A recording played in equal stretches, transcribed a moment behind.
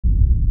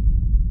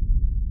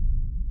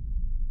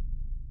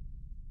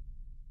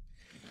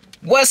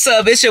What's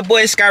up? It's your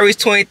boy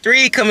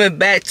Skyreach23 coming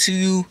back to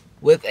you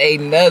with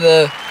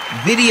another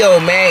video,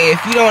 man.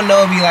 If you don't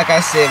know me, like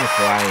I said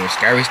before, I am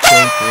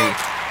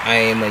Skyreach23. I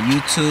am a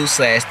YouTube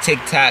 /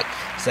 TikTok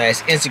 /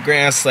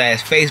 Instagram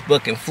 /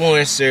 Facebook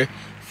influencer.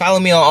 Follow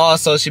me on all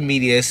social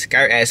media at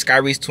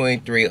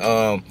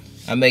Skyreach23.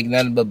 I make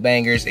nothing but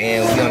bangers,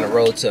 and we on the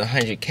road to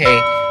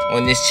 100K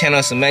on this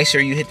channel. So make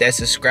sure you hit that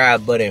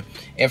subscribe button.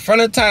 In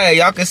front of time,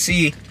 y'all can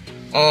see.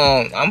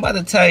 I'm about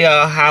to tell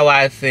y'all how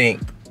I think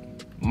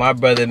my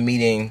brother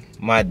meeting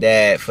my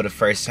dad for the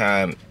first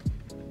time,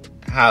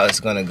 how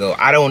it's gonna go.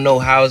 I don't know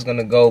how it's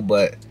gonna go,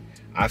 but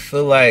I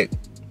feel like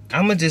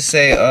I'm gonna just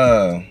say,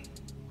 I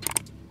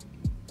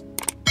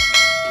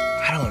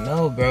don't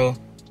know, bro.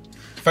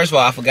 First of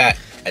all, I forgot,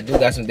 I do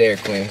got some Dairy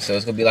Queen, so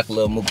it's gonna be like a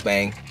little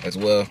mukbang as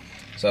well.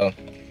 So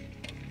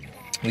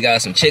we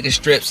got some chicken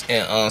strips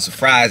and some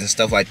fries and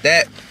stuff like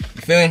that.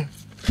 You feel me?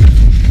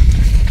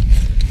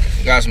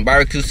 Got some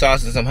barbecue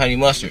sauce and some honey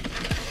mustard.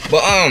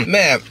 But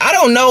man, I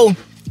don't know.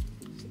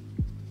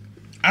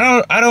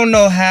 I don't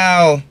know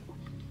how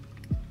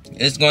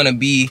it's gonna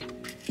be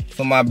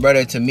for my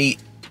brother to meet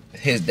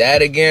his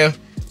dad again.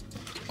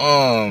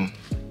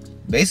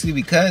 Basically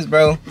because,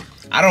 bro,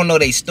 I don't know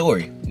their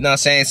story. You know what I'm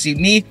saying? See,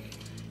 me,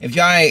 if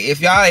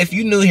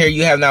you new here,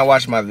 you have not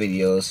watched my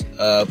videos,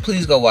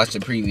 please go watch the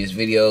previous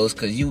videos,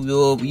 because you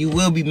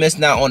will be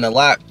missing out on a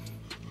lot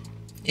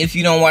if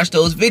you don't watch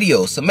those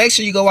videos. So make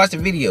sure you go watch the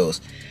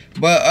videos.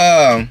 But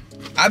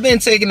I've been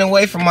taken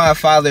away from my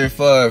father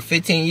for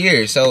 15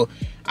 years, so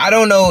I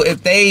don't know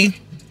if they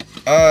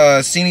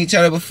seen each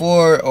other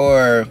before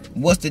or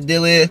what's the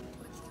deal is.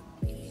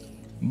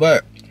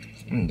 But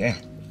damn,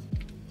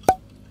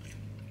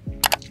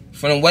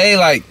 from the way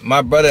like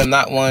my brother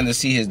not wanting to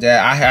see his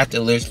dad, I had to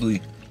literally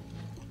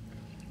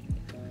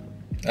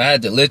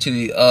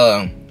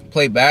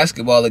play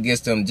basketball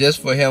against him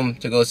just for him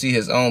to go see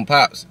his own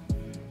pops.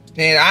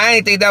 And I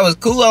ain't think that was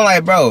cool. I'm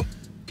like, bro,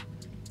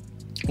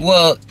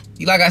 well,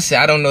 like I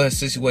said, I don't know his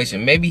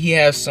situation. Maybe he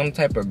has some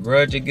type of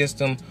grudge against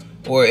him,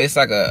 or it's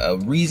like a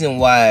reason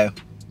why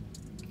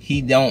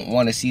he don't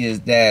want to see his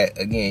dad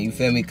again. You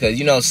feel me? Because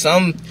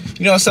some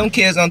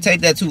kids don't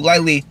take that too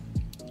lightly.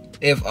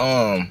 If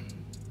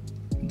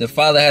the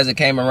father hasn't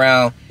came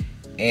around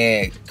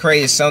and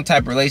created some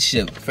type of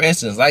relationship. For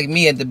instance, like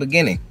me at the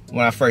beginning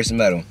when I first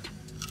met him.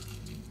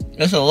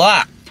 It's a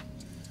lot.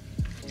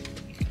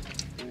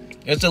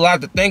 It's a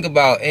lot to think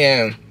about,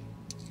 and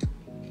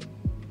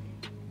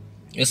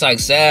it's like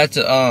sad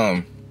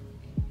to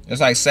it's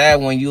like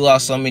sad when you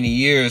lost so many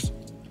years.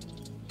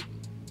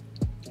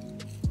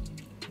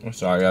 I'm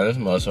sorry, y'all, this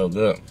smells so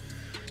good.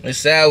 It's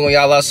sad when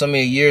y'all lost so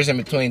many years in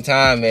between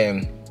time,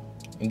 and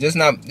just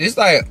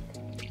like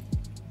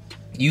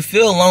you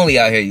feel lonely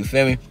out here, you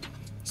feel me?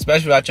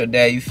 Especially without your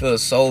dad, you feel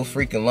so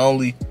freaking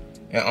lonely.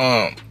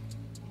 And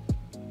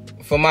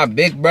for my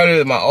big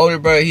brother, my older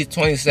brother, he's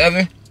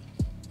 27.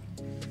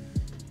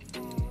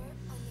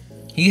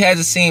 He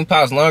hasn't seen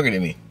Pops longer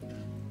than me.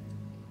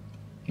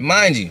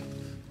 Mind you,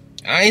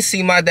 I ain't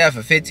seen my dad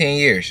for 15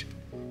 years.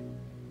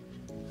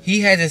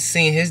 He hasn't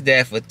seen his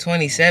dad for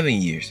 27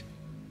 years.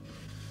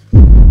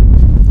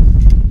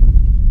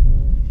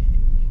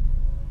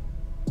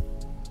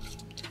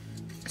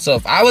 So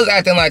if I was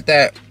acting like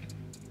that,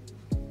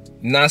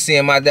 not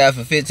seeing my dad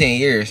for 15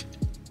 years,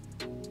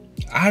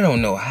 I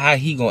don't know how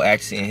he gonna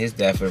act seeing his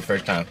dad for the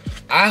first time.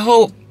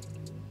 I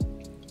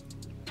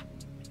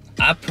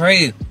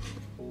pray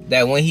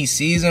that when he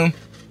sees him,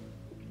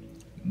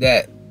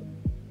 that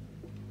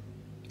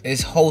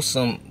it's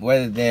wholesome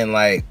rather than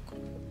like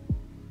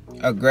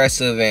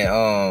aggressive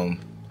and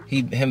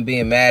him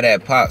being mad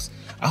at Pops.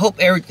 I hope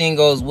everything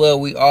goes well.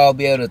 We all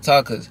be able to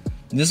talk, cause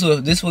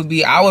this would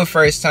be our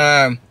first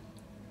time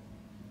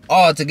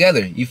all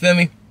together. You feel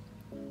me?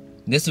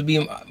 This would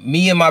be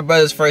me and my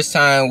brother's first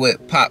time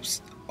with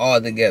Pops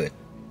all together.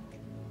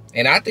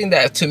 And I think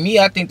that, to me,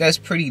 I think that's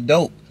pretty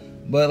dope.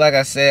 But like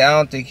I said, I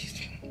don't think,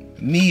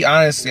 me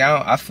honestly,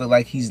 I feel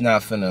like he's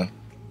not finna.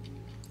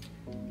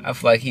 I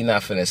feel like he's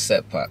not finna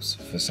accept Pops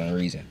for some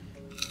reason.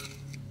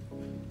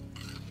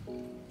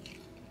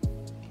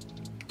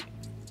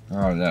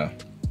 I don't know.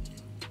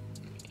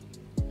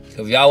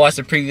 So if y'all watched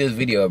the previous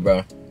video,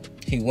 bro,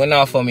 he went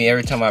off on me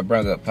every time I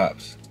brought up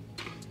Pops.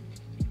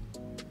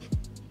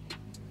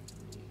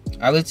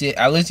 I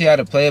literally had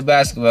to play a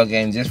basketball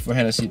game just for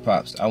him to see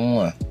Pops. I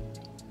won.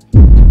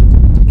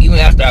 Even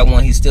after I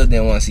won, he still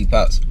didn't want to see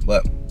Pops.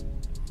 But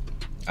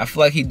I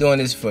feel like he's doing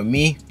this for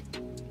me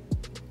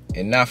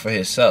and not for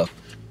himself.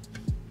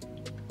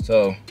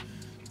 So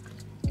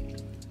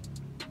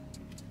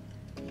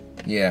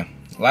yeah,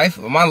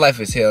 my life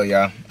is hell,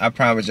 y'all. I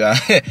promise y'all.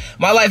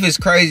 My life is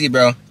crazy,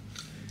 bro.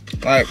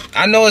 Like,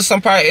 I know it's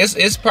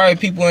probably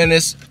people in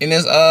this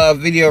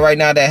video right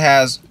now that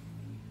has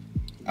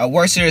a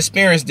worse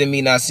experience than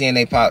me not seeing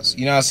they Pops.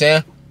 You know what I'm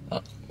saying?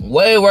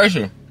 Way worse.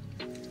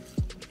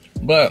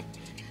 But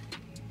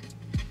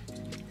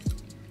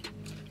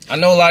I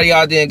know a lot of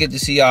y'all didn't get to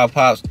see y'all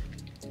Pops.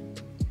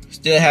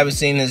 Still haven't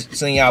seen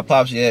y'all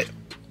Pops yet.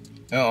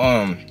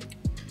 I'm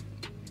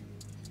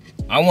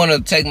I want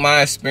to take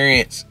my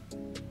experience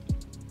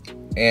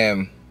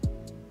and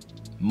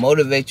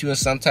motivate you in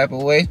some type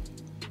of way.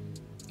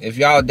 If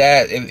y'all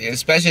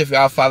especially if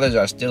y'all fathers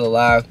are still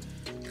alive,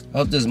 I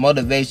hope this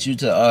motivates you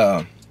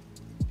to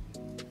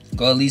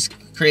go at least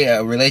create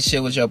a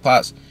relationship with your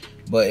pops.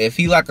 But if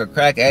he like a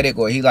crack addict,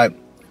 or he like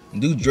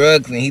do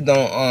drugs and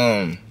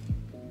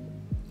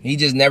he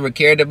just never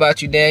cared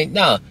about you, then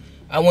no,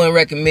 I wouldn't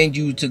recommend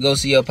you to go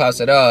see your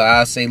pops at all.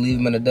 I'll say leave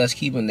him in the dust,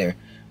 keep him there.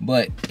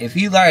 But if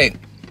he like,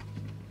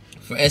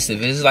 for instance,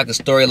 this is like a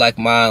story like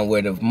mine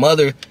where the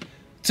mother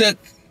took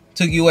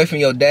you away from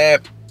your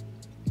dad,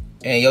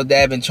 and your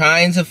dad been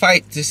trying to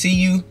fight to see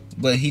you,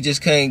 but he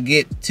just couldn't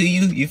get to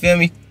you. You feel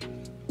me?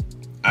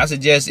 I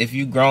suggest, if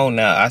you grown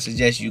now, I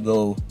suggest you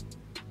go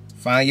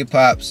find your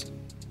pops,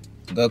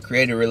 go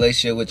create a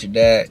relationship with your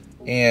dad,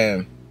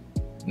 and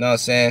you know what I'm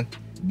saying,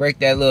 break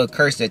that little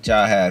curse that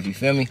y'all have. You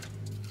feel me?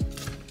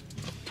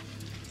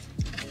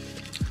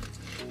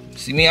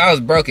 See me, I was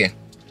broken.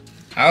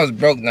 I was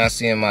broke not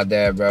seeing my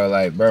dad, bro.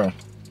 Like, bro,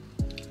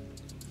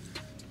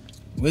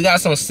 we got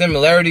some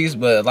similarities,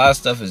 but a lot of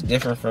stuff is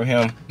different from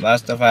him. A lot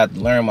of stuff I had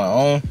to learn on my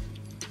own.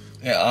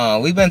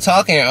 And, we've been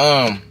talking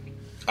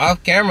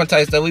off camera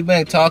type stuff. We've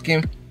been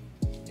talking,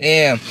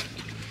 and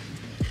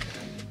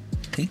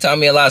he taught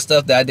me a lot of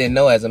stuff that I didn't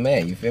know as a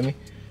man. You feel me?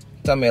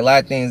 He taught me a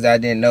lot of things that I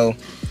didn't know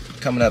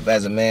coming up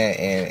as a man,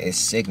 and it's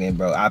sickening,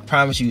 bro. I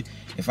promise you,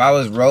 if I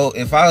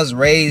was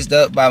raised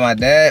up by my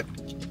dad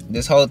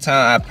this whole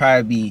time, I'd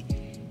probably be.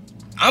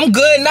 I'm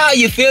good now,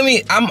 you feel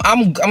me?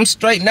 I'm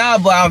straight now,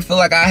 but I feel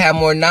like I have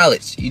more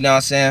knowledge. You know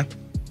what I'm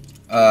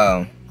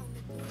saying?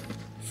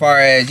 Far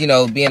as, you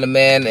know, being a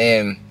man,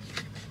 and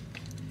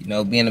you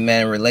know, being a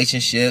man in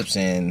relationships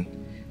and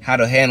how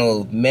to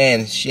handle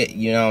men shit.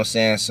 You know what I'm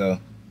saying? So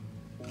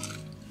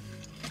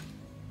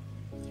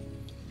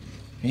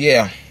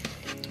yeah.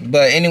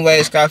 But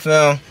anyway, Scott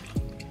Film,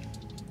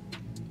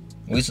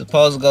 we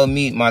supposed to go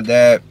meet my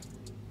dad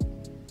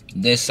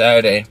this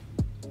Saturday.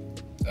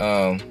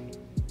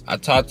 I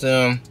talked to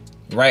him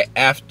right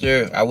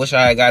after. I wish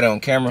I had got it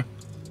on camera,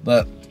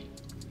 but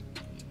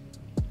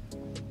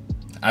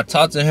I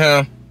talked to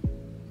him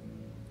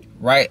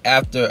right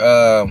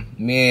after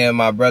me and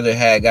my brother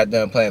had got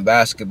done playing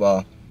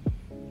basketball,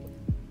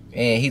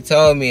 and he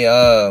told me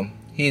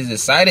he's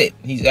excited.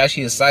 He's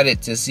actually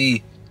excited to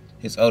see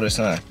his older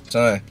son.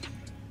 So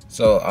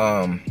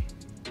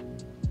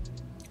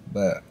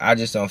but I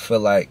just don't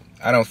feel like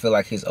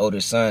his older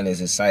son is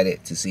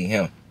excited to see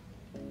him.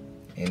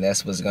 And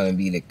that's what's gonna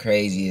be the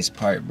craziest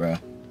part, bro.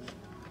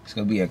 It's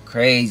gonna be a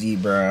crazy,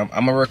 bro.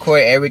 I'm gonna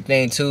record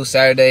everything too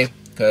Saturday,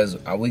 because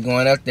we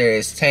going up there.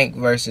 It's Tank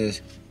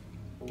versus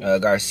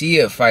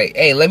Garcia fight.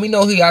 Hey, let me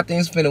know who y'all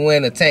think's finna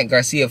win the Tank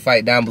Garcia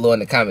fight down below in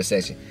the comment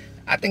section.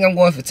 I think I'm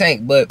going for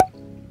Tank, but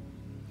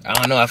I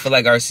don't know. I feel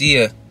like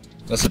Garcia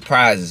will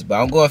surprise us,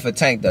 but I'm going for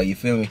Tank though. You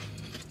feel me?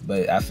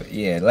 But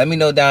yeah, let me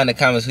know down in the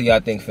comments who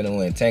y'all think finna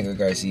win, Tank or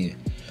Garcia.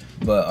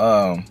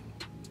 But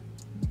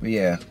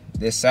yeah.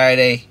 This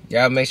Saturday,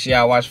 y'all make sure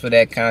y'all watch for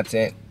that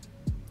content.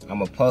 I'm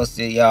gonna post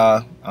it,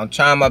 y'all. I'm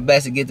trying my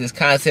best to get this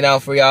content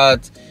out for y'all.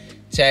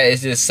 Chat,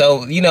 it's just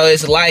so, you know,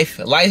 it's life.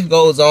 Life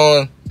goes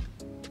on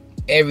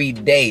every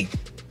day.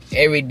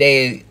 Every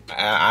day,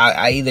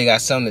 I either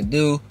got something to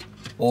do,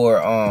 or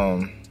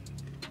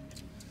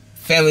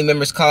family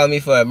members calling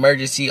me for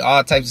emergency,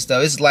 all types of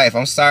stuff. It's life.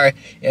 I'm sorry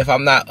if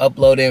I'm not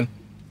uploading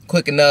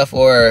quick enough,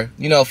 or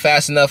you know,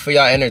 fast enough for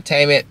y'all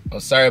entertainment.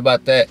 I'm sorry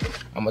about that.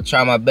 I'm gonna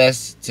try my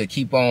best to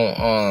keep on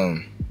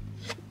I'm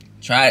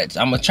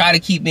gonna try to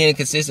keep being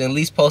consistent, at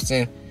least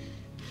posting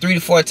 3 to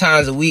 4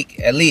 times a week,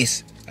 at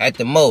least, at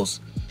the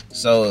most.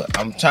 So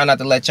I'm trying not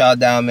to let y'all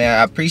down, man.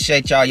 I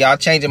appreciate y'all. Y'all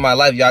changing my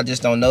life. Y'all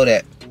just don't know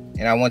that,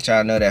 and I want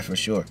y'all to know that for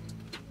sure.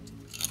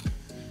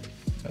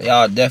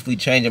 Y'all definitely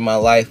changing my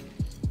life,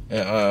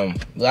 and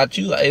without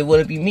you, it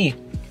wouldn't be me.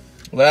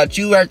 Without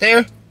you right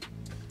there,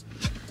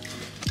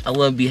 I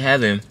wouldn't be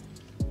having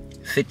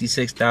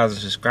 56,000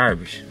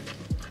 subscribers.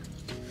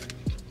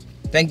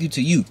 Thank you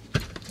to you.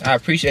 I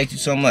appreciate you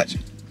so much.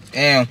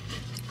 And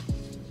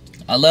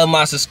I love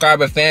my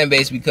subscriber fan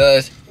base,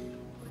 because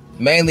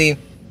mainly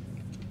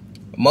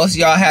most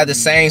of y'all have the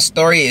same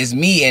story as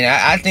me, and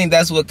I think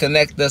that's what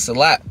connects us a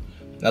lot.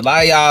 A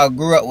lot of y'all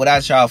grew up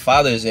without y'all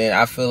fathers, and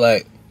I feel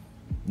like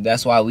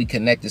that's why we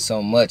connected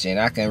so much, and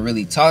I can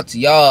really talk to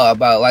y'all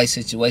about life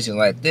situations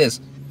like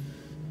this.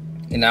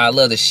 And I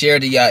love to share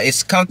to y'all.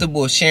 It's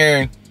comfortable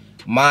sharing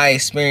my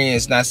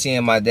experience not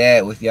seeing my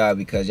dad with y'all,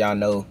 because y'all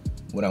know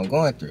what I'm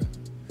going through.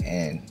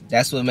 And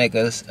that's what make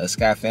us a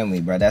Sky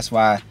family, bro. That's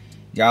why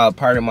y'all are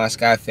part of my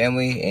Sky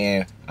family,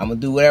 and I'm gonna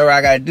do whatever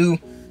I gotta do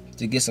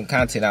to get some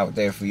content out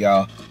there for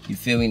y'all. You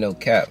feel me? No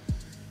cap.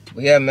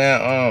 But yeah,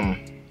 man,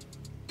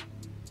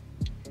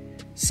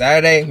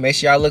 Saturday, make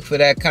sure y'all look for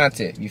that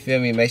content. You feel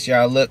me? Make sure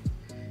y'all look.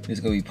 It's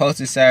gonna be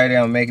posted Saturday.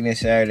 I'm making it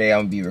Saturday.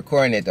 I'm gonna be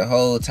recording it the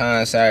whole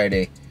time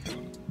Saturday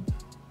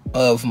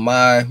of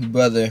my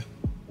brother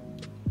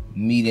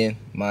meeting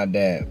my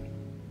dad.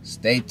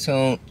 Stay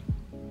tuned.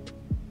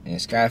 And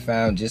Sky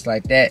Found, just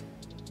like that,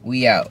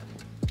 we out.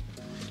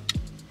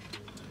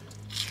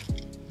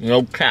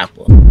 No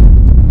capper.